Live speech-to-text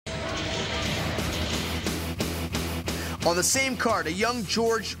On the same card, a young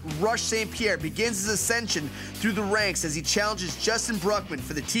George Rush St. Pierre begins his ascension through the ranks as he challenges Justin Bruckmann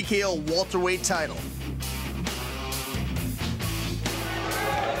for the TKO welterweight title.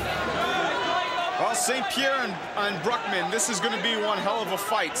 Well, St. Pierre and Bruckmann, this is going to be one hell of a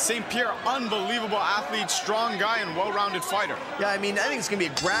fight. St. Pierre, unbelievable athlete, strong guy, and well-rounded fighter. Yeah, I mean, I think it's going to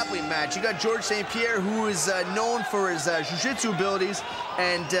be a grappling match. You got George St. Pierre, who is known for his jiu-jitsu abilities,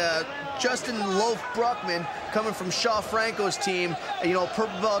 and Justin Loaf Bruckmann, coming from Shaw Franco's team, you know,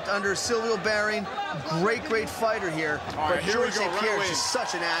 purple belt under Silvio Baring. Great fighter here. But George St. Pierre is just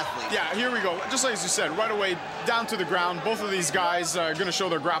such an athlete. Yeah, here we go. Just like you said, right away, down to the ground. Both of these guys are going to show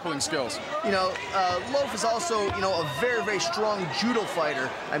their grappling skills. You know, Loaf is also, you know, a very strong judo fighter.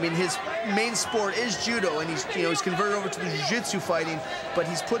 I mean, his main sport is judo, and he's converted over to the jiu-jitsu fighting, but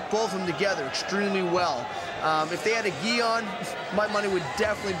he's put both of them together extremely well. If they had a gi on, my money would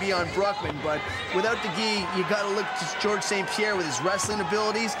definitely be on Bruckmann, but without the gi, you got to look to George St. Pierre with his wrestling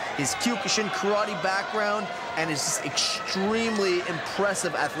abilities, his Kyokushin karate background, and his just extremely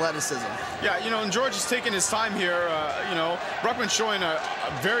impressive athleticism. Yeah, you know, and George is taking his time here. You know, Bruckmann's showing a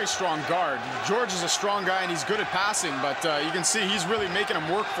very strong guard. George is a strong guy, and he's good at passing, but you can see he's really making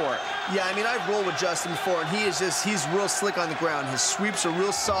him work for it. Yeah, I mean, I've rolled with Justin before, and he's real slick on the ground. His sweeps are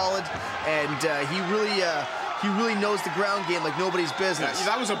real solid, and he really knows the ground game like nobody's business. Yeah,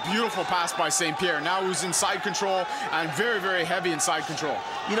 that was a beautiful pass by St. Pierre. Now he's in side control, and very heavy in side control.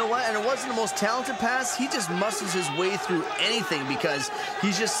 You know what? And it wasn't the most talented pass. He just muscles his way through anything because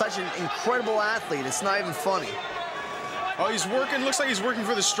he's just such an incredible athlete. It's not even funny. Oh, he's working. Looks like he's working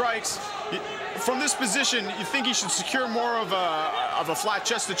for the strikes. From this position, you think he should secure more of a flat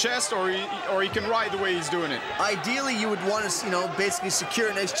chest to chest, or he can ride the way he's doing it? Ideally, you would want to, you know, basically secure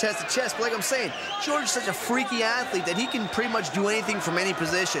a nice chest to chest. But like I'm saying, George is such a freaky athlete that he can pretty much do anything from any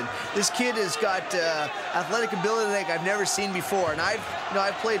position. This kid has got athletic ability like I've never seen before. And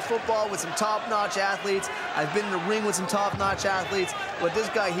I've played football with some top-notch athletes. I've been in the ring with some top-notch athletes. But this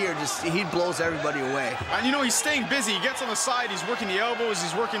guy here, he blows everybody away. And you know, he's staying busy. He gets on the side. He's working the elbows.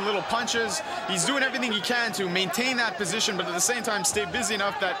 He's working little punches. He's doing everything he can to maintain that position, but at the same time stay busy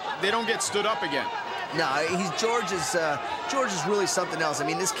enough that they don't get stood up again. No, George is really something else. I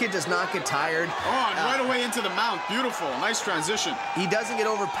mean, this kid does not get tired. Oh, and right away into the mount. Beautiful. Nice transition. He doesn't get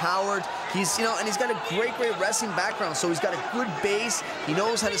overpowered. He's, you know, and he's got a great wrestling background, so he's got a good base. He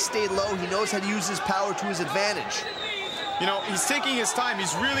knows how to stay low. He knows how to use his power to his advantage. You know, he's taking his time.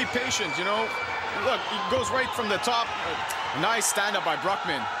 He's really patient, you know. Look, he goes right from the top. Nice stand-up by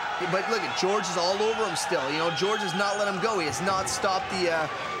Bruckmann. But look, George is all over him still. You know, George has not let him go. He has not stopped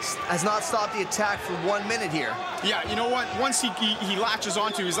the attack for 1 minute here. Yeah, you know what? Once he latches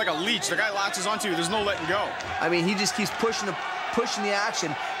onto you, he's like a leech. The guy latches onto you. There's no letting go. I mean, he just keeps pushing the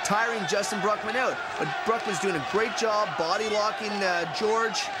action, tiring Justin Bruckmann out. But Bruckmann's doing a great job body locking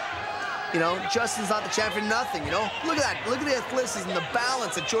George. You know, Justin's not the champ for nothing, you know? Look at that. Look at the athleticism, the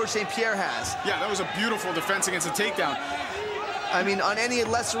balance that George St. Pierre has. Yeah, that was a beautiful defense against a takedown. I mean, on any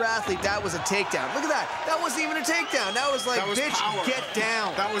lesser athlete, that was a takedown. Look at that. That wasn't even a takedown. That was like, bitch, power. Get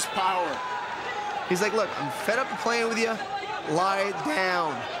down. That was power. He's like, look, I'm fed up of playing with you. Lie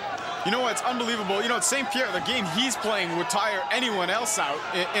down. You know what? It's unbelievable. You know, at St. Pierre, the game he's playing would tire anyone else out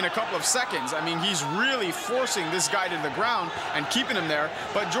in a couple of seconds. I mean, he's really forcing this guy to the ground and keeping him there.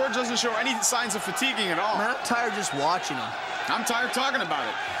 But George doesn't show any signs of fatiguing at all. Man, I'm tired just watching him. I'm tired talking about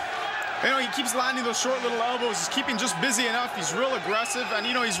it. You know, he keeps landing those short little elbows. He's keeping just busy enough. He's real aggressive, and,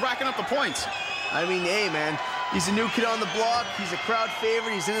 you know, he's racking up the points. I mean, hey, man, he's a new kid on the block. He's a crowd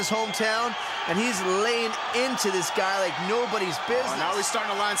favorite. He's in his hometown, and he's laying into this guy like nobody's business. Oh, now he's starting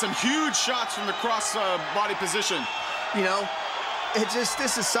to land some huge shots from the cross-body position. You know, this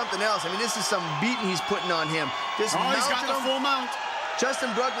is something else. I mean, this is some beating he's putting on him. He's got the full mount.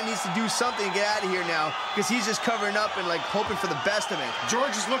 Justin Bruckmann needs to do something to get out of here now because he's just covering up and, like, hoping for the best of it.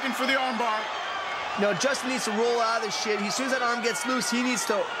 George is looking for the armbar. No, Justin needs to roll out of this shit. As soon as that arm gets loose, he needs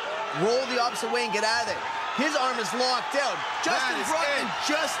to roll the opposite way and get out of there. His arm is locked out. Justin Bruckmann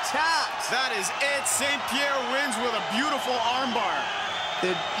just tapped. That is it. St. Pierre wins with a beautiful armbar.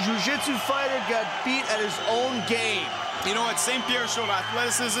 The jiu-jitsu fighter got beat at his own game. You know what? St. Pierre showed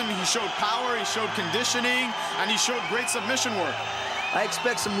athleticism, he showed power, he showed conditioning, and he showed great submission work. I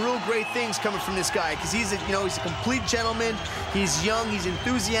expect some real great things coming from this guy because he's a complete gentleman. He's young, he's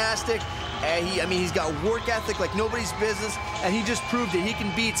enthusiastic, I mean, he's got work ethic like nobody's business, and he just proved that he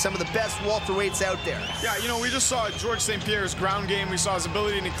can beat some of the best welterweights out there. Yeah, you know, we just saw George St. Pierre's ground game. We saw his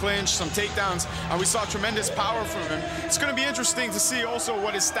ability to clinch, some takedowns, and we saw tremendous power from him. It's going to be interesting to see also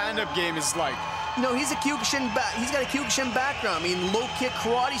what his stand-up game is like. You know, he's got a Kyokushin background. I mean, low kick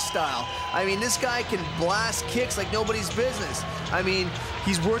karate style. I mean, this guy can blast kicks like nobody's business. I mean,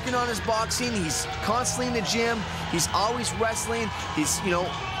 he's working on his boxing. He's constantly in the gym. He's always wrestling. He's, you know,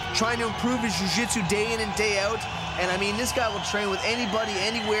 trying to improve his jiu-jitsu day in and day out. And I mean, this guy will train with anybody,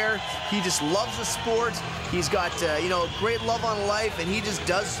 anywhere. He just loves the sport. He's got, you know, great love on life, and he just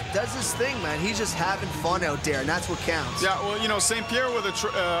does his thing, man. He's just having fun out there, and that's what counts. Yeah, well, you know, St. Pierre with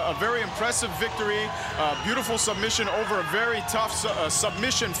a very impressive victory, beautiful submission over a very tough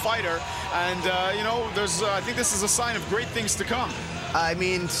submission fighter, and you know, I think this is a sign of great things to come. I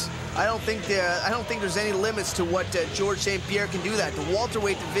mean, I don't think there's any limits to what George St. Pierre can do. That the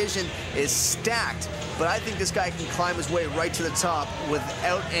welterweight division is stacked, but I think this guy can climb his way right to the top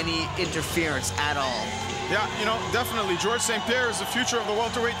without any interference at all. Yeah, you know, definitely. George St. Pierre is the future of the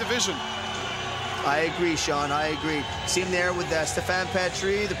welterweight division. I agree, Sean. I agree. See him there with Stéphane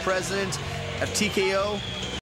Patry, the president of TKO.